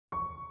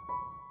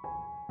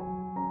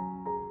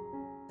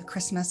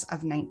Christmas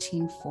of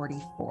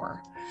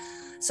 1944.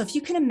 So if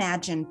you can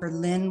imagine,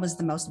 Berlin was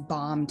the most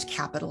bombed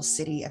capital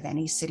city of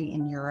any city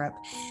in Europe.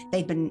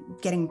 They'd been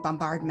getting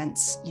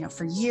bombardments,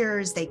 for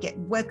years. They'd get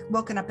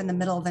woken up in the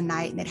middle of the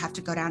night and they'd have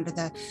to go down to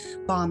the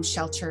bomb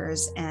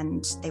shelters,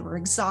 and they were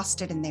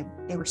exhausted and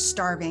they were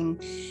starving.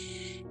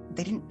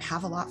 They didn't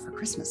have a lot for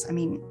Christmas. I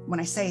mean,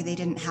 when I say they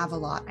didn't have a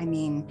lot, I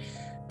mean,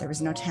 there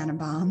was no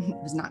Tannenbaum.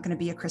 It was not going to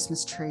be a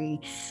Christmas tree.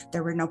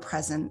 There were no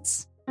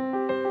presents.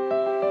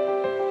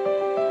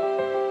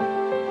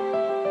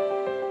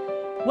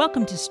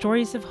 Welcome to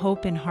Stories of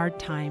Hope in Hard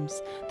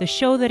Times, the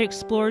show that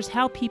explores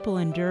how people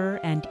endure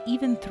and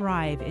even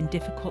thrive in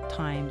difficult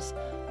times,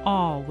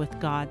 all with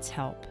God's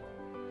help.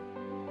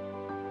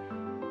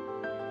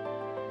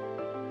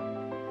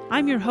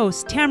 I'm your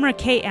host, Tamara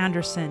K.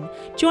 Anderson.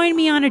 Join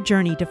me on a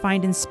journey to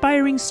find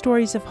inspiring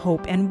stories of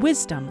hope and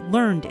wisdom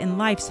learned in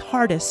life's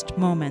hardest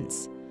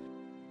moments.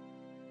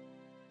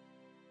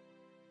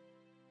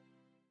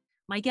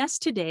 My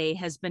guest today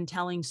has been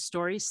telling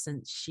stories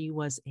since she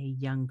was a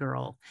young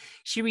girl.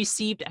 She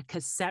received a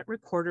cassette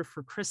recorder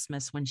for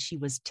Christmas when she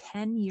was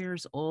 10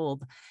 years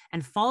old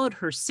and followed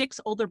her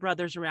 6 older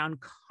brothers around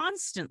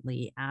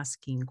constantly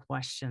asking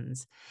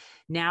questions.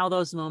 Now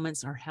those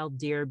moments are held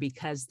dear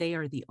because they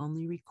are the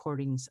only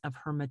recordings of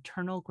her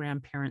maternal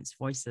grandparents'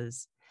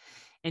 voices.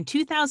 In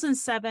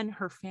 2007,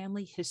 her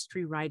family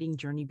history writing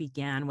journey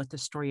began with the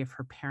story of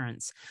her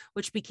parents,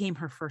 which became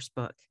her first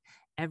book,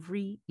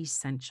 Every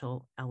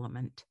Essential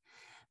Element.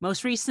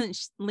 Most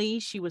recently,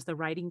 she was the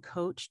writing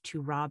coach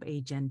to Rob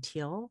A.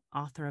 Gentile,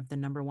 author of the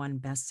 #1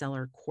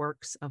 bestseller,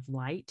 Quirks of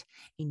Light,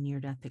 a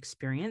near-death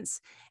experience.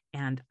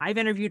 And I've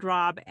interviewed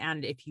Rob,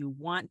 and if you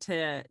want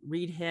to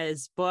read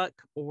his book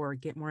or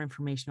get more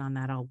information on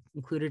that, I'll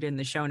include it in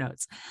the show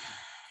notes.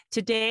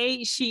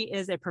 Today, she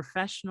is a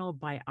professional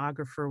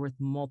biographer with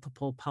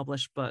multiple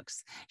published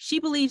books.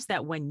 She believes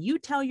that when you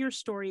tell your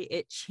story,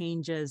 it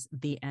changes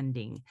the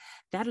ending.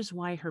 That is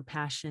why her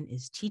passion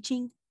is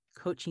teaching,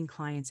 coaching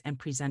clients, and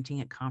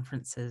presenting at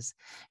conferences.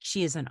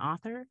 She is an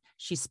author.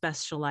 She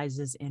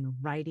specializes in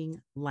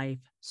writing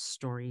life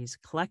stories,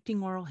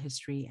 collecting oral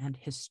history, and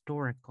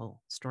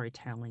historical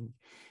storytelling.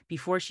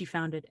 Before she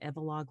founded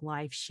Epilogue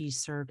Life, she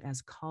served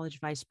as college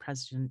vice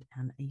president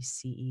and a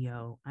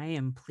CEO. I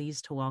am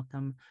pleased to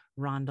welcome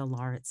Rhonda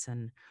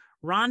Lauritsen.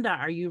 Rhonda,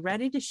 are you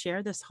ready to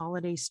share this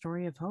holiday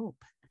story of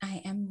hope?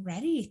 I am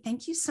ready.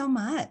 Thank you so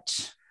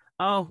much.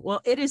 Oh, well,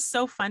 it is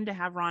so fun to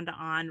have Rhonda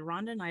on.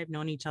 Rhonda and I have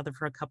known each other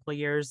for a couple of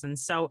years, and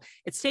so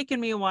it's taken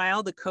me a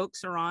while to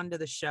coax her on to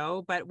the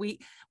show. But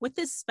with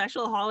this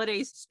special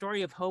holiday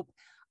story of hope,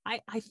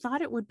 I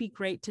thought it would be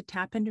great to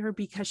tap into her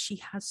because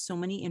she has so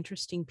many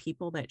interesting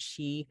people that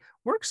she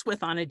works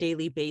with on a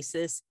daily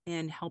basis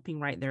in helping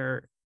write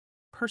their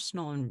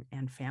personal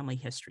and family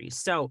histories.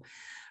 So,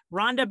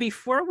 Rhonda,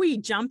 before we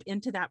jump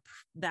into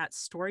that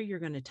story you're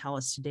going to tell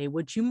us today,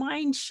 would you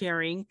mind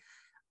sharing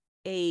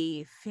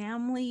a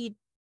family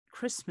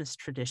Christmas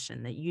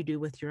tradition that you do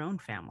with your own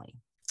family?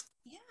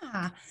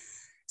 Yeah.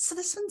 So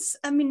this one's,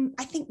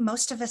 I think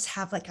most of us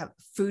have like a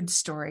food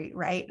story,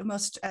 right?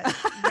 Most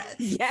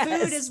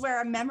Yes. Food is where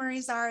our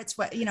memories are. It's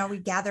what, we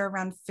gather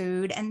around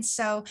food. And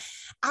so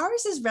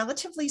ours is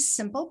relatively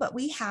simple, but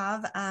we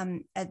have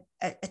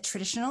a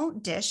traditional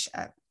dish.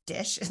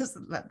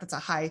 That's a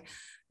high,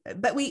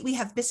 but we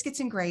have biscuits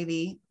and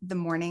gravy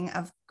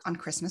on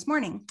Christmas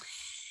morning.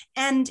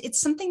 And it's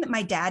something that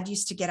my dad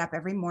used to get up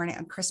every morning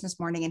on Christmas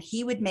morning, and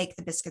he would make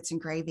the biscuits and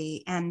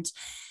gravy. And,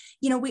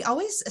 we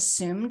always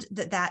assumed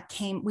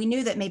we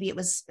knew that maybe it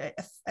was that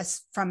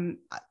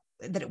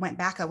it went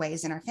back a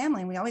ways in our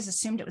family. And we always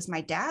assumed it was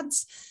my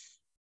dad's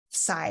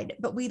side.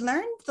 But we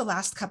learned the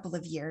last couple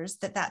of years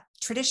that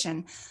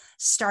tradition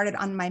started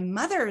on my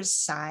mother's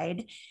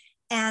side.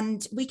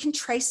 And we can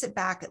trace it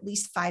back at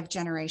least 5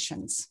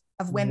 generations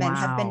of women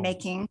have been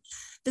making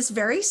this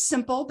very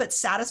simple but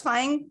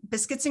satisfying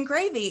biscuits and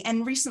gravy.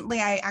 And recently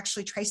I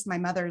actually traced my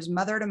mother's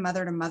mother to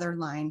mother to mother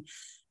line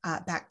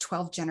back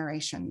 12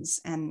 generations.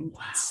 And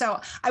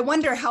so I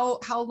wonder how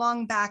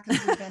long back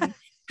have we been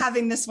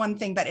having this one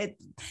thing, but it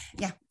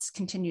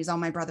continues. All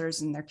my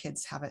brothers and their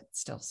kids have it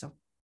still. So.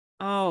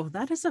 Oh,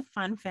 that is a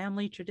fun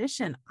family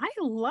tradition. I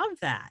love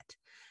that.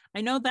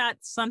 I know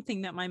that's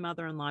something that my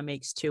mother-in-law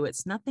makes too.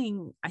 It's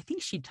nothing, I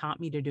think she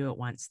taught me to do it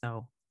once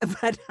though.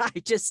 But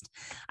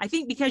I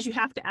think because you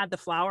have to add the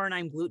flour and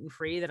I'm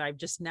gluten-free that I've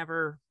just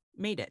never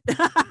made it.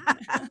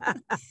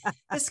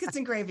 Biscuits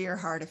and gravy are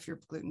hard if you're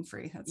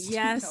gluten-free. That's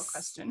yes, no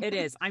question. It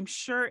is. I'm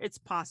sure it's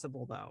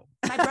possible though.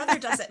 My brother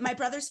does it. My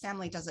brother's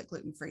family does it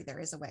gluten-free. There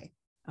is a way.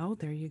 Oh,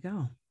 there you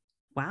go.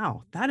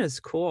 Wow, that is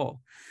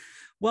cool.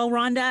 Well,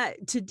 Rhonda,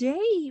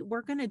 today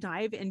we're going to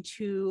dive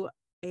into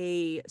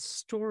a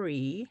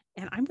story,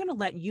 and I'm going to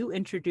let you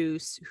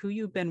introduce who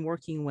you've been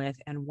working with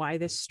and why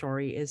this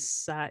story is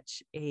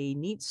such a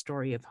neat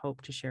story of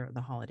hope to share at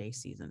the holiday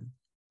season.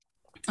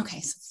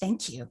 Okay, so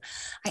thank you.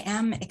 I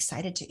am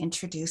excited to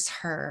introduce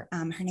her.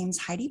 Her name's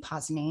Heidi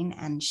Posnane,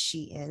 and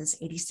she is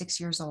 86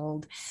 years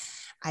old.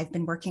 I've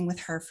been working with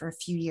her for a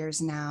few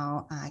years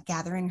now,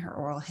 gathering her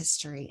oral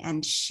history.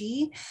 And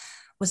she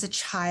was a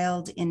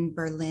child in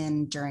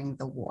Berlin during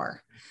the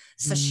war.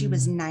 So she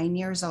was 9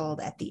 years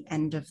old at the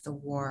end of the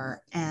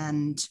war,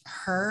 and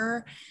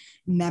her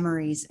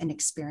memories and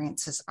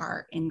experiences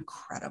are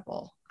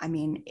incredible. I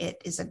mean, it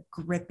is a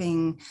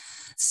gripping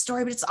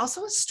story, but it's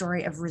also a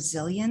story of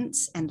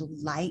resilience and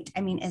light.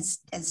 I mean, as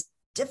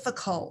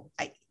difficult,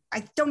 I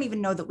don't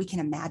even know that we can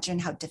imagine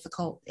how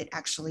difficult it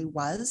actually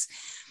was.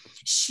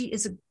 She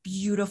is a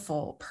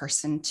beautiful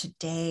person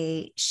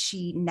today.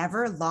 She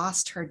never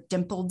lost her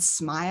dimpled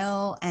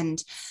smile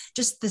and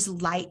just this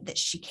light that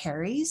she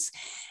carries,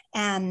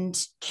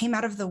 and came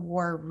out of the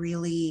war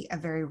really a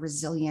very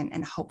resilient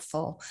and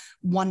hopeful,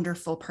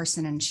 wonderful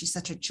person. And she's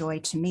such a joy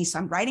to me. So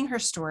I'm writing her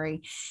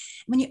story.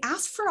 When you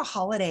ask for a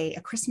holiday,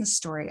 a Christmas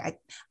story, I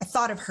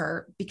thought of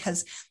her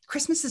because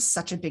Christmas is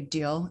such a big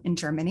deal in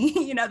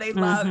Germany. You know, they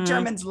love,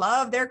 Germans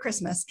love their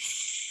Christmas.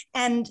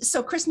 And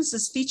so Christmas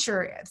is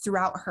featured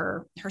throughout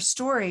her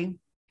story.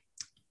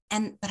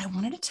 But I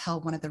wanted to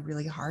tell one of the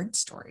really hard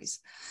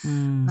stories.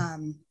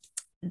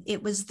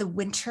 It was the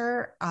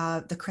winter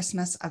of the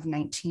Christmas of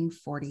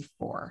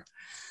 1944.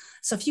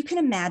 So if you can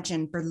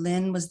imagine,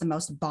 Berlin was the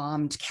most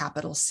bombed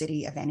capital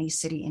city of any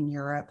city in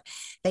Europe.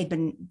 They'd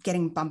been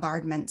getting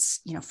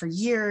bombardments, you know, for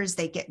years.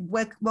 They get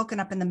woken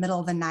up in the middle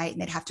of the night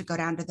and they'd have to go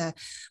down to the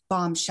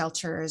bomb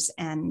shelters,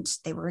 and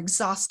they were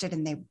exhausted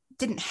and they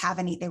didn't have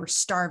any, they were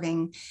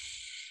starving.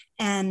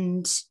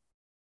 And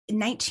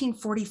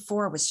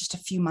 1944 was just a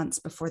few months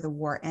before the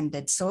war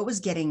ended. So it was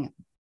getting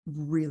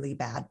really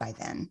bad by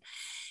then.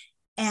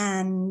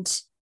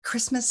 And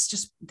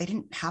Christmas, they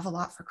didn't have a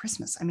lot for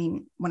Christmas. I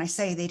mean, when I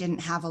say they didn't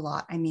have a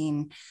lot, I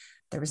mean,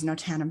 there was no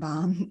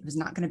Tannenbaum. It was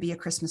not going to be a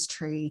Christmas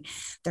tree.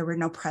 There were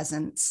no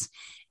presents.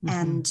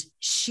 And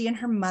she and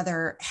her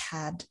mother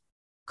had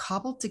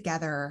cobbled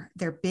together.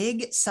 Their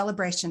big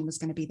celebration was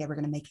going to be, they were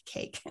going to make a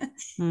cake.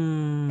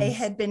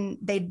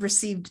 They'd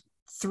received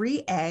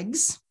 3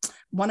 eggs,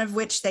 one of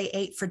which they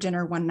ate for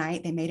dinner one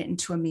night. They made it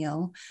into a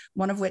meal,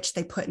 one of which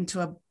they put into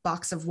a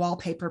box of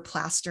wallpaper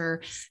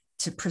plaster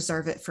to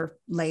preserve it for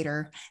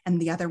later,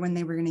 and the other one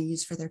they were going to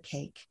use for their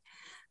cake.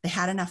 They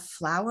had enough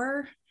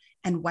flour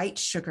and white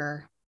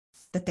sugar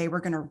that they were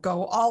going to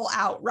go all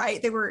out,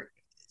 right? They were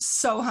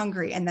so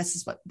hungry, and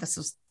this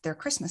was their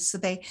Christmas. So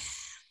they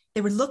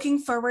were looking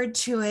forward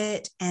to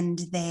it, and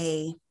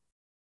they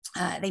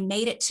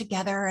made it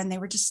together, and they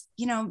were just,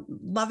 you know,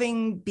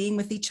 loving being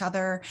with each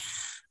other.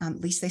 At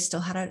least they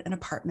still had an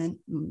apartment,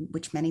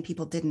 which many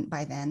people didn't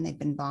by then. They'd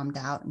been bombed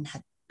out and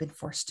had been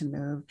forced to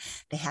move.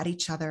 They had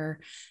each other,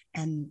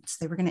 and so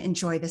they were going to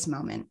enjoy this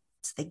moment.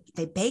 So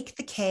they bake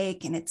the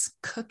cake, and it's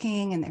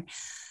cooking, and they're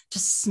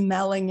just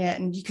smelling it,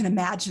 and you can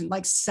imagine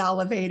like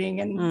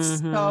salivating and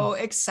so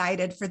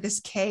excited for this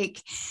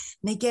cake.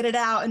 And they get it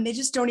out, and they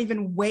just don't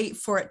even wait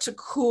for it to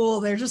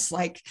cool. They're just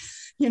like,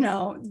 you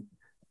know,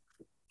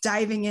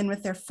 diving in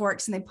with their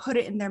forks, and they put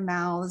it in their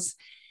mouths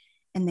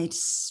and they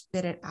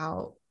spit it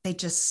out.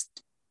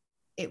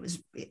 It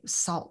was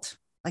salt,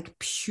 like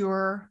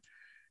pure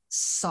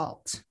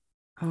salt.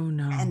 Oh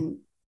no. And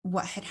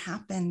what had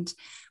happened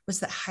was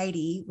that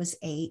Heidi was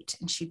 8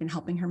 and she'd been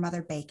helping her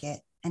mother bake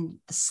it, and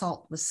the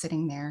salt was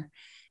sitting there,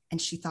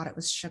 and she thought it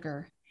was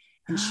sugar,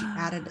 and she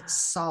added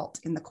salt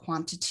in the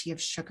quantity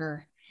of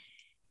sugar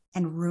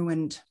and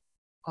ruined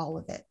all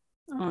of it.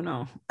 Oh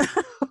no.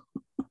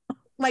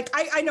 Like,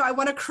 I know I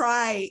want to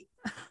cry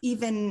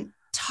even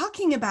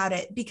talking about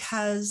it,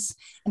 because,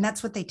 and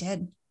that's what they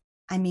did.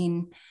 I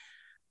mean,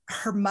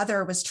 her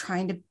mother was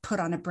trying to put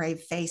on a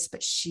brave face,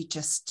 but she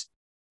just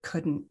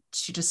couldn't.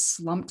 She just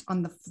slumped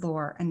on the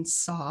floor and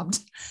sobbed.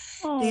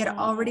 They had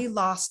already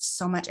lost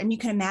so much. And you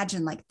can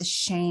imagine like the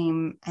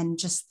shame and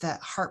just the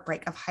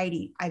heartbreak of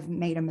Heidi. I've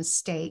made a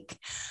mistake.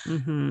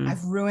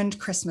 I've ruined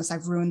Christmas.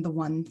 I've ruined the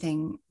one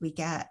thing we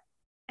get.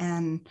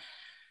 And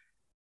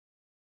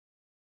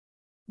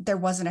there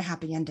wasn't a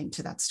happy ending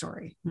to that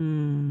story.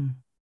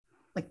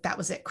 Like, that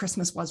was it.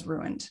 Christmas was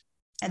ruined.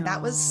 And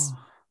that was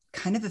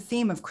kind of the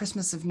theme of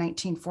Christmas of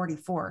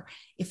 1944.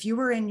 If you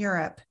were in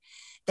Europe,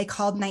 they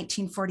called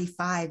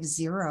 1945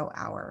 0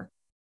 hour,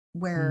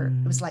 where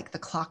it was like the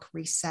clock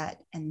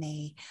reset and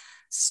they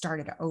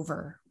started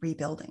over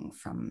rebuilding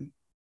from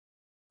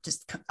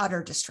just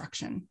utter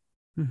destruction.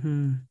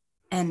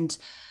 And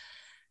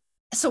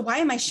so why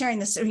am I sharing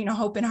this, you know,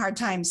 hope in hard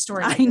times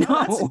story? I know.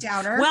 That's a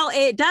downer. Well,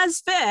 it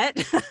does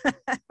fit.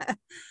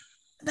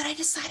 But I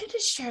decided to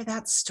share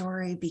that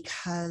story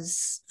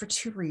because for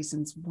 2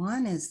 reasons.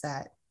 One is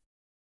that,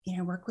 you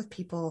know, I work with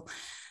people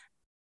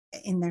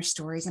in their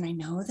stories, and I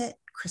know that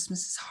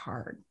Christmas is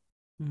hard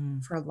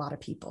for a lot of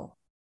people.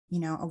 You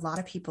know, a lot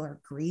of people are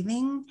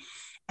grieving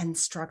and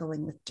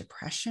struggling with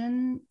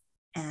depression,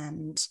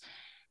 and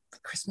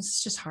Christmas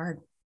is just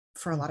hard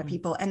for a lot of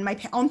people. And my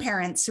own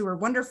parents, who were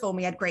wonderful, and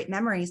we had great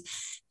memories,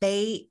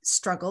 they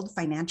struggled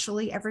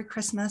financially every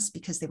Christmas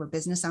because they were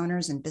business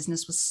owners and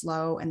business was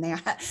slow. And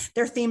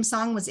their theme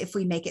song was "If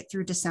We Make It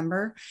Through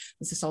December." It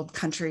was this old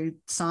country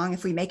song.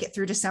 If we make it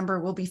through December,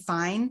 we'll be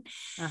fine.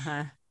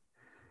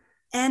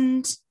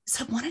 And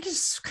so I wanted to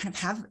just kind of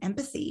have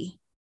empathy.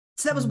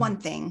 So that was one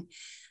thing.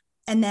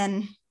 And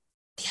then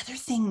the other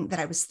thing that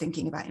I was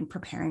thinking about in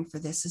preparing for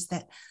this is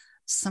that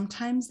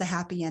sometimes the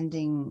happy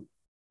ending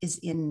is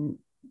in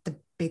the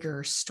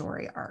bigger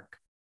story arc,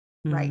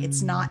 right?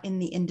 It's not in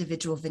the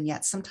individual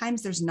vignette.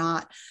 Sometimes there's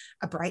not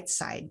a bright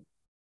side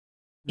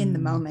in the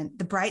moment.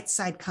 The bright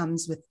side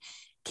comes with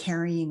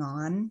carrying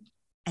on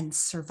and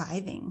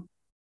surviving.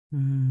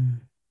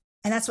 And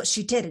that's what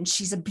she did. And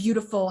she's a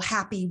beautiful,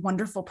 happy,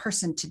 wonderful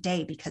person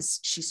today because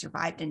she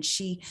survived, and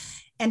she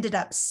ended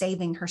up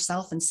saving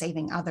herself and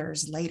saving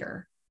others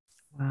later.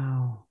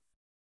 Wow.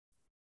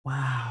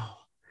 Wow.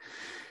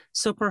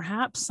 So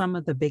perhaps some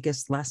of the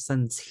biggest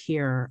lessons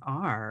here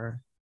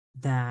are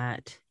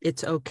that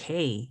it's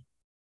okay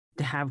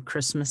to have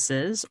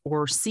Christmases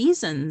or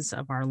seasons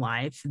of our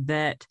life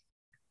that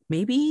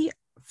maybe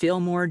feel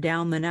more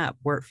down than up,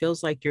 where it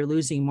feels like you're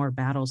losing more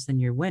battles than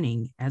you're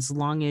winning, as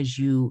long as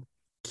you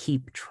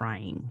keep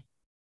trying.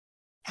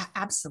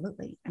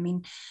 Absolutely. I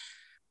mean,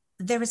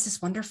 there was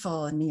this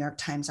wonderful New York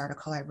Times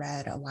article I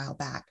read a while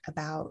back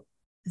about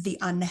the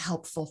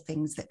unhelpful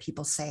things that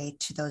people say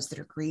to those that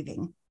are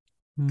grieving,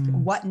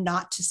 what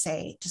not to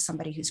say to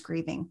somebody who's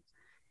grieving.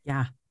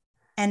 Yeah.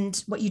 And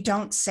what you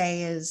don't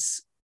say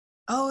is,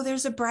 oh,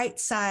 there's a bright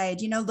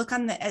side, look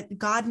on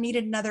God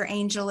needed another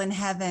angel in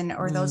heaven,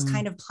 or those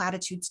kind of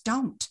platitudes.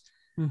 Don't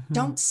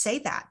say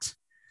that.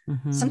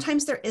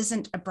 Sometimes there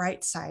isn't a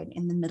bright side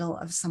in the middle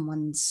of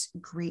someone's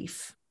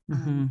grief.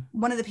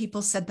 One of the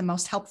people said the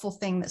most helpful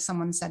thing that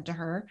someone said to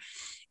her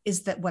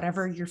is that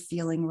whatever you're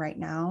feeling right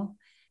now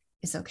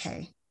is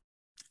okay.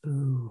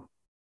 Ooh,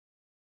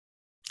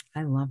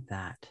 I love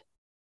that.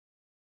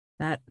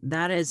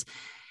 That is,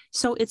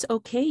 so it's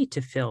okay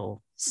to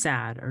feel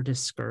sad or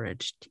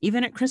discouraged,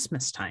 even at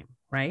Christmas time,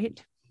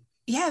 right?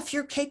 Yeah, if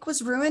your cake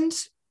was ruined,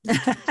 you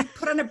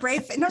put on a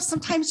brave face.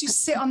 Sometimes you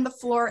sit on the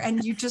floor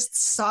and you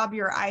just sob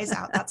your eyes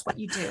out. That's what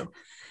you do.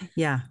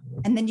 Yeah.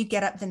 And then you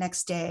get up the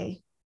next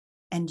day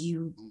and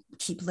you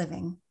keep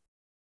living.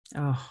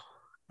 Oh,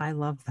 I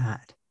love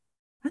that.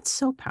 That's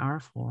so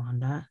powerful,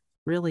 Rhonda.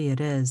 Really, it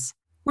is.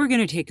 We're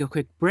going to take a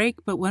quick break,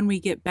 but when we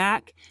get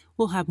back,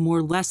 we'll have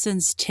more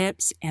lessons,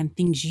 tips, and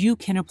things you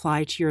can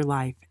apply to your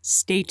life.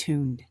 Stay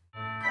tuned.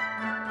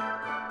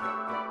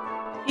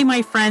 Hey,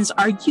 my friends,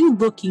 are you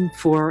looking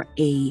for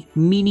a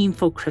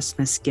meaningful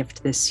Christmas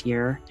gift this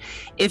year?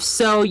 If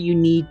so, you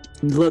need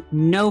look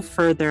no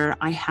further.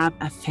 I have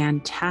a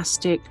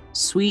fantastic,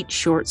 sweet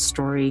short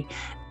story.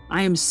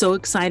 I am so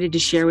excited to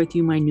share with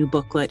you my new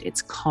booklet.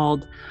 It's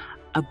called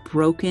A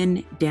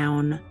Broken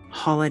Down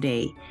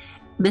Holiday.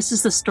 This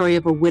is the story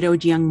of a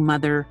widowed young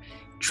mother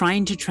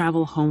trying to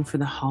travel home for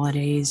the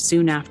holidays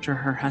soon after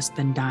her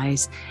husband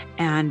dies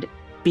and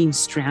being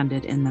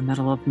stranded in the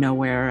middle of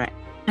nowhere.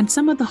 And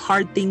some of the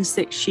hard things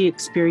that she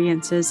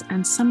experiences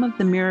and some of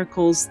the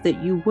miracles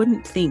that you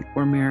wouldn't think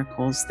were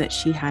miracles that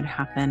she had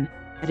happen.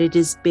 But it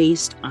is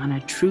based on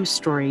a true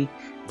story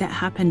that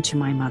happened to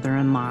my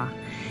mother-in-law.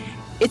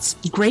 It's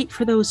great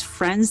for those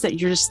friends that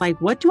you're just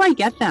like, what do I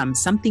get them?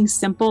 Something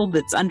simple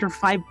that's under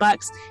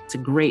 $5. It's a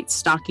great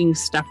stocking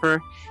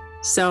stuffer.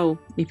 So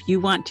if you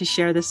want to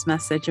share this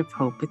message of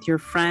hope with your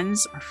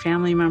friends or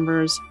family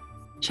members,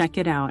 check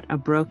it out, A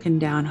Broken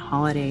Down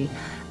Holiday,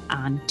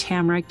 on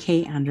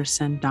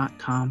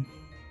TamaraKAnderson.com.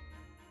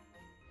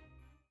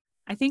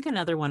 I think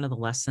another one of the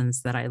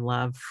lessons that I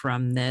love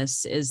from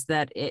this is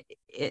that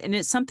and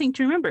it's something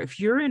to remember. If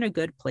you're in a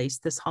good place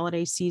this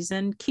holiday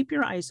season, keep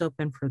your eyes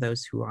open for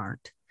those who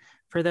aren't,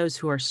 for those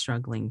who are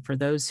struggling, for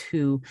those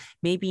who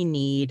maybe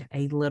need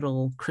a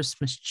little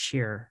Christmas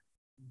cheer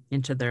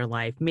into their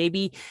life.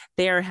 Maybe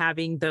they are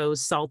having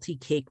those salty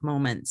cake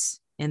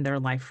moments in their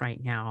life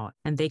right now,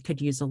 and they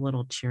could use a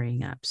little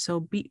cheering up. So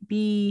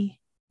be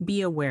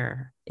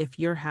aware if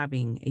you're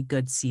having a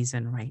good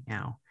season right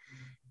now,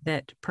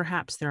 that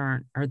perhaps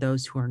there are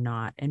those who are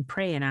not, and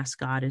pray and ask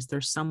God, is there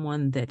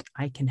someone that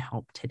I can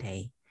help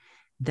today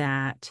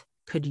that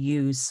could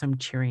use some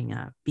cheering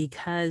up?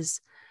 Because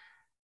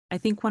I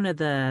think one of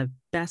the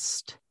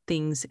best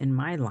things in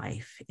my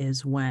life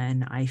is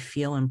when I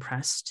feel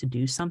impressed to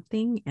do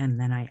something and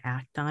then I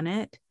act on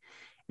it.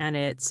 And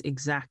it's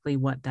exactly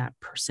what that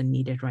person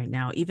needed right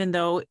now, even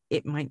though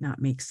it might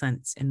not make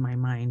sense in my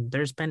mind.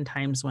 There's been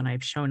times when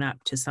I've shown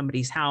up to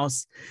somebody's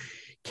house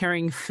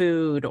carrying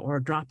food or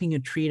dropping a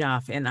treat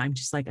off, and I'm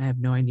just like, I have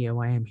no idea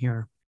why I'm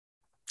here.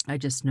 I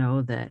just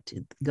know that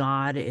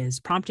God is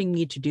prompting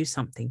me to do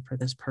something for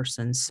this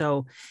person.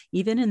 So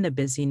even in the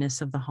busyness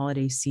of the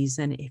holiday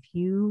season, if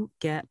you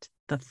get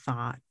the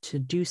thought to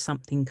do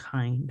something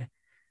kind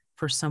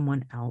for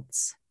someone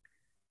else,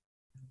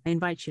 I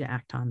invite you to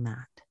act on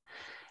that.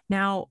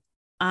 Now,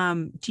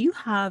 do you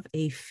have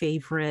a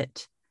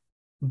favorite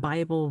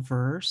Bible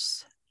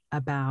verse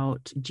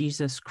about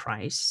Jesus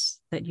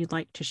Christ that you'd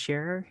like to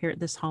share here at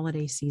this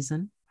holiday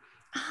season?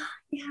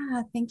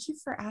 Yeah, thank you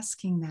for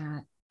asking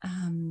that.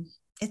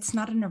 It's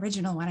not an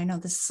original one. I know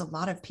this is a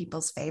lot of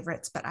people's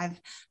favorites, but I've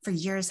for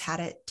years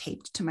had it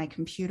taped to my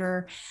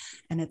computer,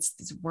 and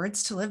it's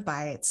words to live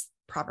by. It's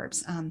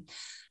Proverbs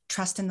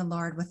Trust in the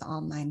Lord with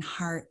all thine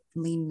heart,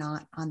 lean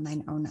not on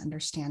thine own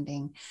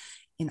understanding.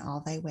 In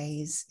all thy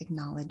ways,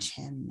 acknowledge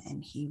him,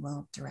 and he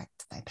will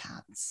direct thy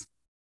paths.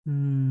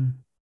 Mm.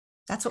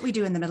 That's what we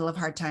do in the middle of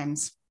hard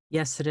times.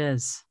 Yes, it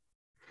is.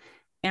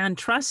 And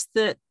trust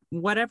that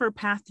whatever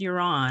path you're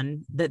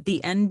on, that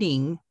the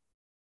ending,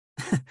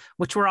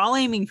 which we're all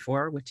aiming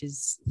for, which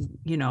is,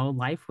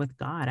 life with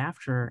God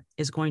after,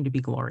 is going to be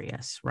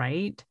glorious,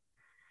 right?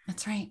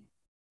 That's right.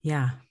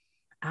 Yeah,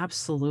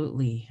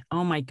 absolutely.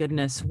 Oh my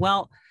goodness.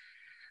 Well,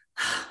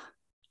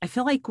 I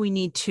feel like we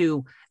need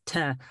to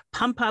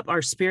pump up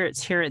our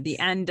spirits here at the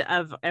end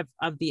of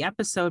the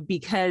episode,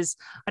 because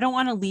I don't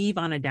want to leave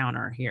on a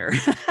downer here.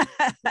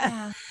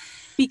 Yeah.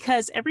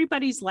 Because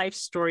everybody's life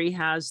story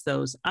has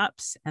those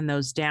ups and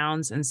those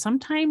downs, and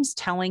sometimes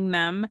telling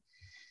them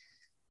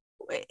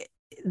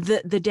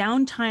the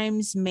down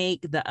times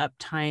make the up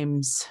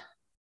times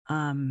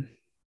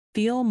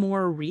feel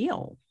more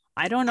real.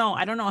 I don't know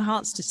how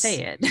else to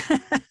say it.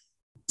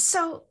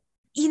 So,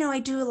 I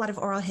do a lot of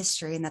oral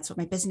history, and that's what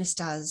my business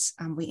does.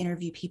 We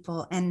interview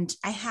people, and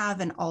I have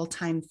an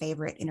all-time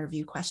favorite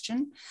interview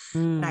question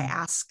that I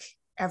ask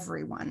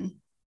everyone,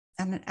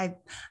 and I'm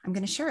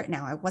going to share it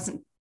now. I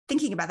wasn't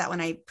thinking about that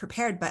when I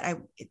prepared, but I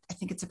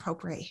think it's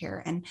appropriate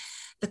here. And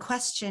the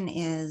question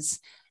is,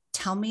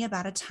 tell me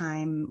about a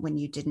time when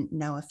you didn't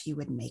know if you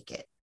would make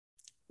it.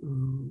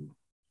 Ooh,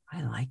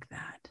 I like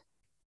that.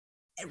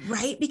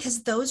 Right?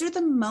 Because those are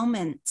the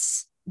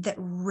moments that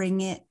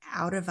wring it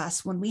out of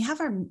us. When we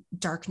have our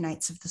dark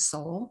nights of the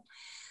soul,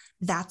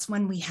 that's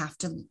when we have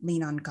to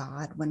lean on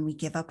God, when we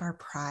give up our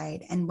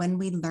pride, and when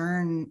we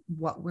learn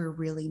what we're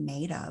really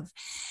made of.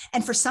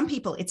 And for some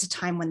people, it's a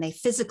time when they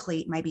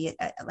physically, it might be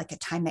like a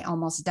time they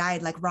almost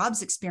died, like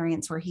Rob's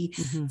experience, where he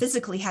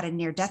physically had a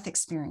near-death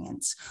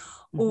experience,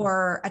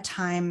 or a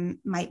time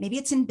maybe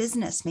it's in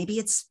business, maybe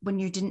it's when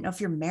you didn't know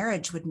if your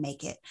marriage would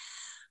make it.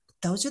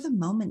 Those are the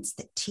moments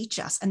that teach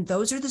us. And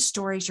those are the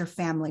stories your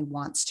family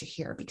wants to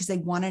hear, because they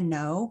want to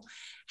know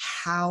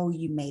how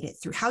you made it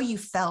through, how you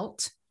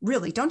felt.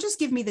 Really, don't just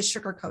give me the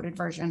sugar-coated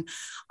version.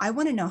 I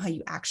want to know how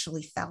you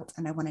actually felt,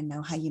 and I want to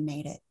know how you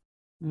made it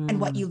and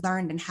what you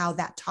learned and how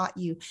that taught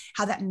you,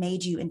 how that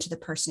made you into the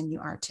person you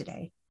are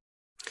today.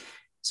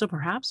 So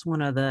perhaps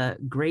one of the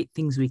great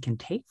things we can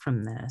take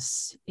from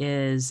this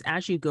is,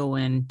 as you go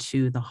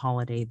into the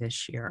holiday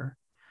this year,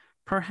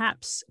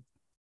 perhaps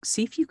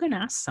see if you can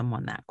ask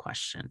someone that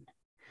question.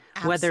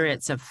 Absolutely. Whether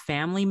it's a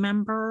family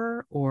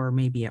member or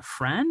maybe a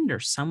friend or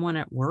someone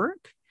at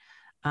work.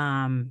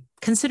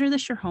 Consider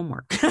this your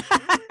homework.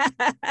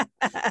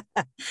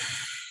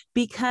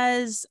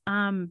 Because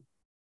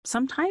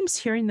sometimes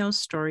hearing those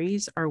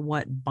stories are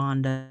what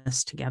bond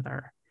us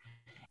together.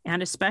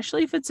 And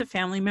especially if it's a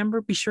family member,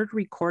 be sure to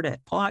record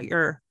it. Pull out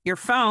your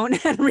phone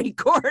and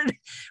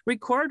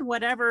record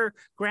whatever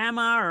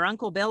grandma or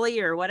Uncle Billy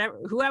or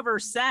whoever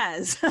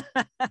says.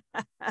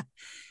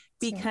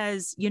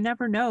 Because you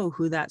never know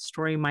who that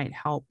story might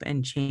help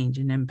and change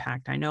and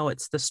impact. I know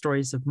it's the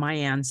stories of my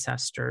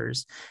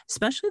ancestors,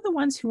 especially the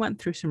ones who went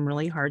through some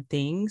really hard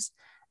things,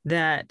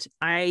 that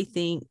I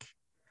think,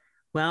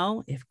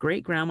 well, if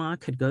great grandma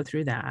could go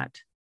through that,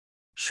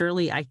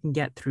 surely I can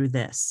get through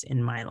this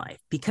in my life,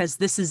 because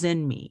this is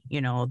in me.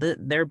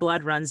 Their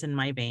blood runs in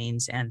my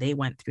veins, and they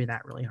went through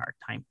that really hard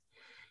time.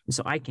 And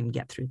so I can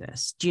get through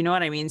this. Do you know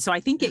what I mean? So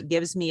I think it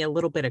gives me a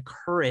little bit of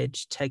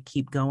courage to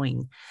keep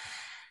going.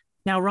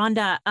 Now,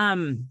 Rhonda,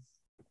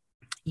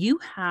 you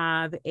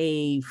have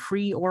a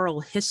free oral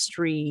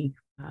history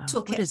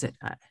toolkit. What is it?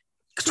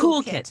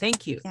 Toolkit.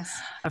 Thank you. Yes.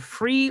 A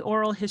free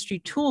oral history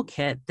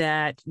toolkit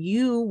that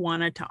you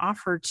wanted to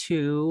offer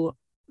to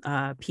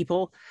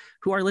people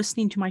who are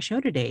listening to my show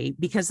today,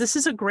 because this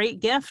is a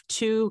great gift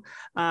to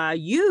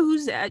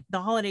use at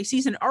the holiday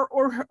season,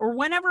 or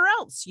whenever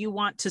else you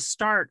want to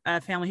start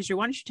a family history.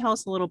 Why don't you tell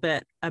us a little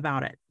bit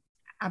about it?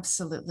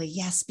 Absolutely.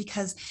 Yes.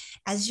 Because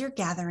as you're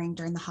gathering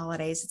during the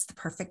holidays, it's the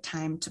perfect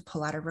time to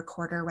pull out a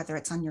recorder, whether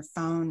it's on your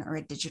phone or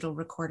a digital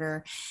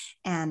recorder,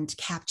 and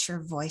capture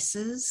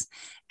voices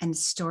and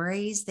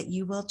stories that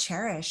you will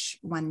cherish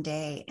one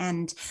day.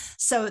 And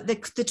so the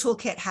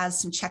toolkit has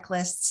some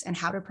checklists and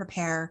how to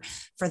prepare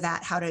for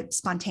that, how to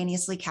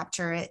spontaneously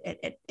capture it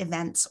at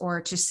events, or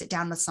to sit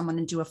down with someone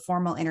and do a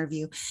formal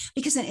interview,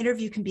 because an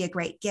interview can be a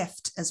great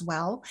gift as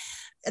well,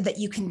 that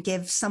you can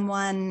give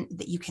someone,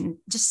 that you can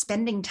just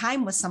spending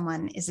time with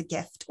someone is a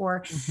gift,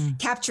 or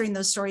capturing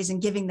those stories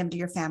and giving them to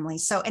your family.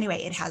 So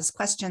anyway, it has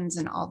questions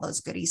and all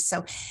those goodies.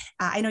 So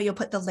I know you'll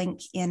put the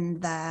link in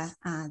the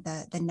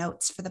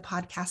notes for the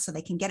podcast so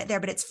they can get it there,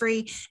 but it's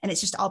free, and it's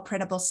just all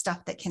printable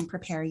stuff that can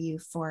prepare you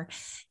for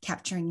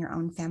capturing your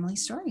own family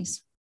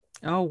stories.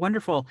 Oh,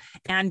 wonderful.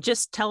 And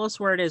just tell us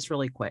where it is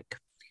really quick.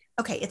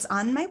 Okay, it's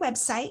on my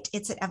website.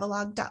 It's at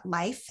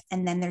evalog.life.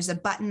 And then there's a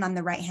button on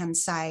the right-hand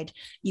side.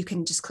 You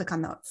can just click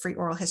on the free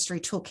oral history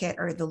toolkit,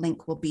 or the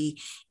link will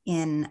be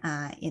in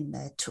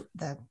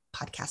the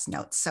podcast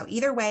notes. So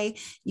either way,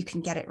 you can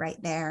get it right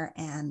there.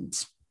 And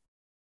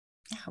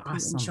I hope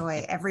you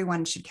enjoy.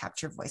 Everyone should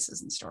capture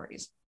voices and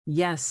stories.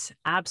 Yes,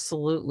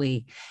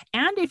 absolutely.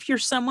 And if you're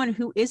someone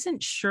who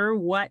isn't sure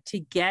what to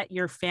get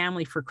your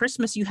family for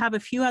Christmas, you have a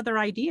few other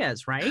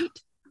ideas, right?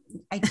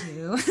 I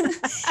do.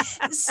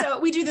 So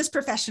we do this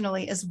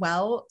professionally as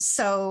well.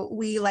 So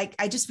we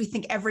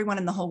think everyone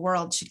in the whole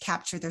world should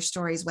capture their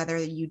stories, whether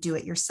you do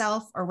it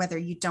yourself or whether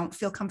you don't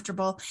feel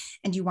comfortable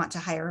and you want to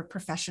hire a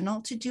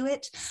professional to do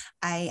it.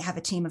 I have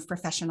a team of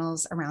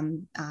professionals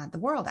around the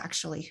world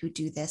actually who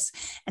do this.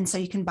 And so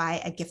you can buy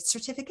a gift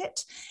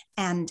certificate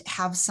and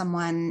have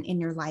someone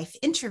in your life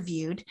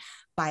interviewed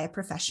by a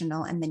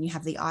professional, and then you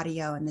have the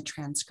audio and the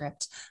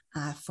transcript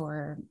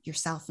for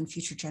yourself and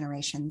future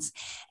generations.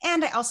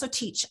 And I also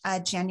teach a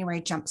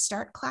January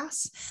Jumpstart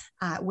class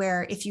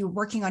where if you're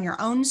working on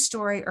your own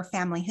story or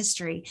family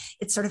history,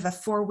 it's sort of a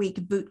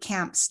 4-week boot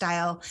camp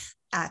style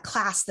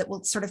class that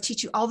will sort of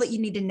teach you all that you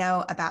need to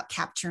know about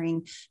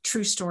capturing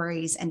true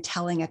stories and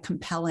telling a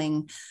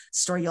compelling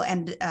story. You'll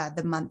end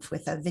the month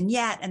with a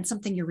vignette and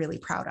something you're really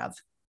proud of.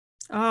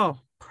 Oh,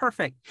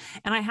 perfect.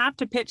 And I have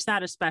to pitch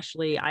that,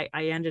 especially I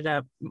ended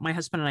up, my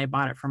husband and I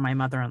bought it for my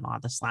mother-in-law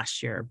this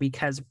last year,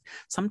 because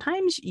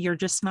sometimes you're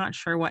just not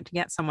sure what to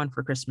get someone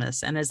for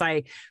Christmas. And as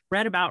I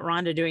read about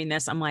Rhonda doing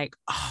this, I'm like,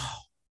 oh,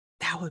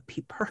 that would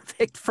be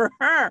perfect for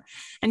her.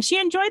 And she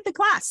enjoyed the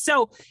class.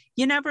 So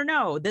you never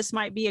know. This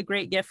might be a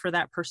great gift for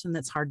that person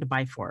that's hard to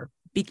buy for.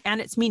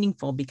 And it's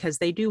meaningful because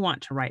they do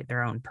want to write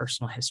their own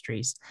personal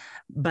histories.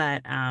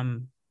 But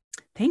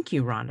thank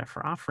you, Rhonda,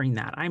 for offering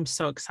that. I'm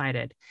so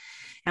excited.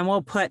 And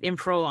we'll put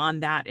info on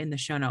that in the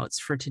show notes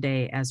for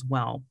today as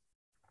well.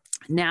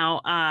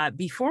 Now,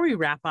 before we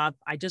wrap up,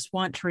 I just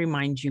want to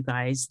remind you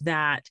guys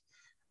that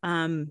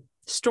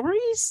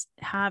stories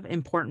have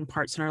important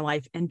parts in our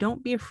life, and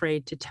don't be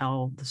afraid to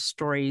tell the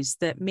stories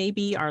that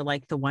maybe are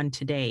like the one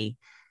today,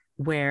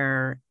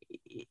 where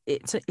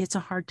it's a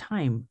hard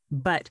time.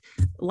 But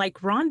like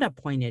Rhonda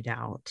pointed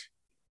out,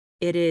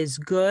 it is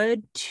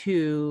good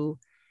to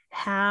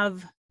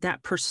have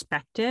that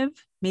perspective.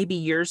 Maybe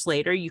years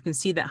later, you can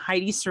see that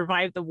Heidi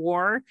survived the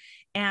war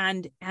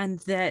and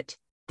that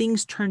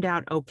things turned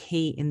out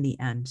okay in the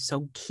end.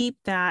 So keep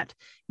that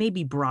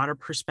maybe broader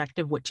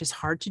perspective, which is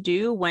hard to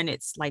do when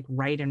it's like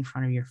right in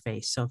front of your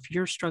face. So if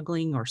you're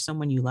struggling or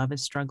someone you love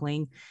is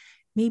struggling,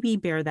 maybe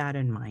bear that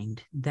in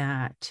mind,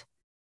 that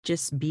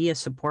just be a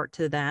support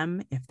to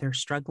them if they're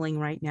struggling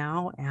right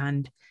now,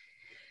 and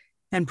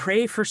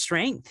pray for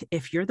strength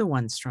if you're the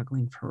one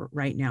struggling for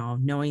right now,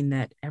 knowing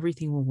that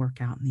everything will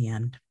work out in the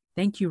end.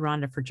 Thank you,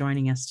 Rhonda, for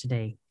joining us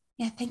today.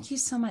 Yeah, thank you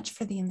so much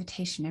for the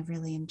invitation. I've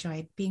really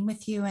enjoyed being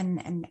with you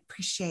and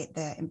appreciate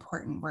the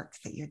important work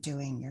that you're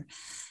doing. You're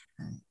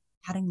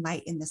adding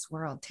light in this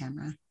world,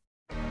 Tamara.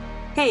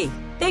 Hey,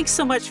 thanks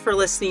so much for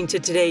listening to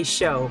today's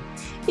show.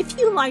 If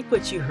you like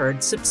what you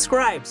heard,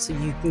 subscribe so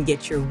you can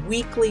get your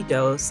weekly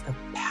dose of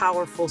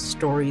powerful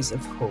stories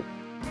of hope.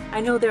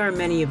 I know there are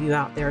many of you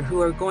out there who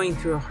are going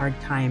through a hard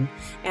time,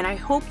 and I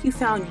hope you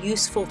found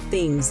useful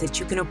things that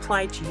you can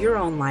apply to your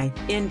own life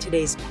in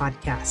today's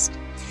podcast.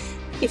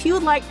 If you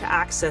would like to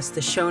access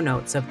the show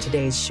notes of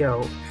today's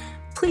show,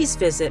 please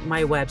visit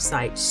my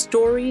website,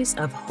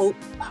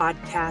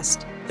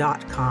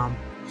 storiesofhopepodcast.com.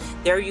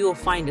 There you will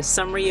find a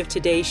summary of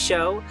today's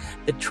show,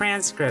 the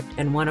transcript,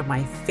 and one of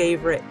my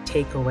favorite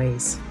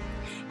takeaways.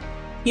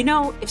 You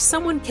know, if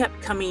someone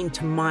kept coming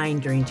to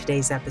mind during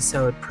today's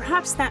episode,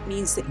 perhaps that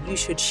means that you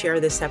should share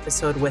this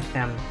episode with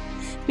them.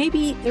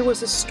 Maybe there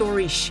was a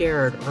story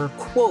shared or a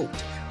quote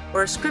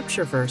or a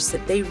scripture verse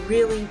that they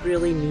really,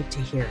 really need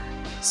to hear.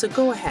 So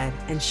go ahead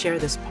and share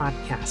this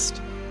podcast.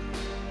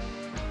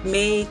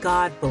 May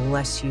God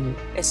bless you,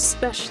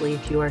 especially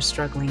if you are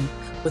struggling,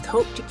 with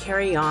hope to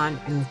carry on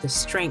and with the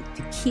strength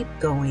to keep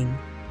going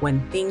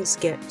when things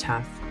get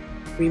tough.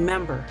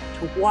 Remember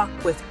to walk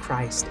with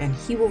Christ, and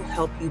He will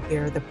help you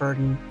bear the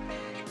burden.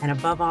 And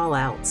above all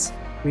else,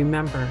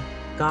 remember,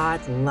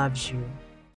 God loves you.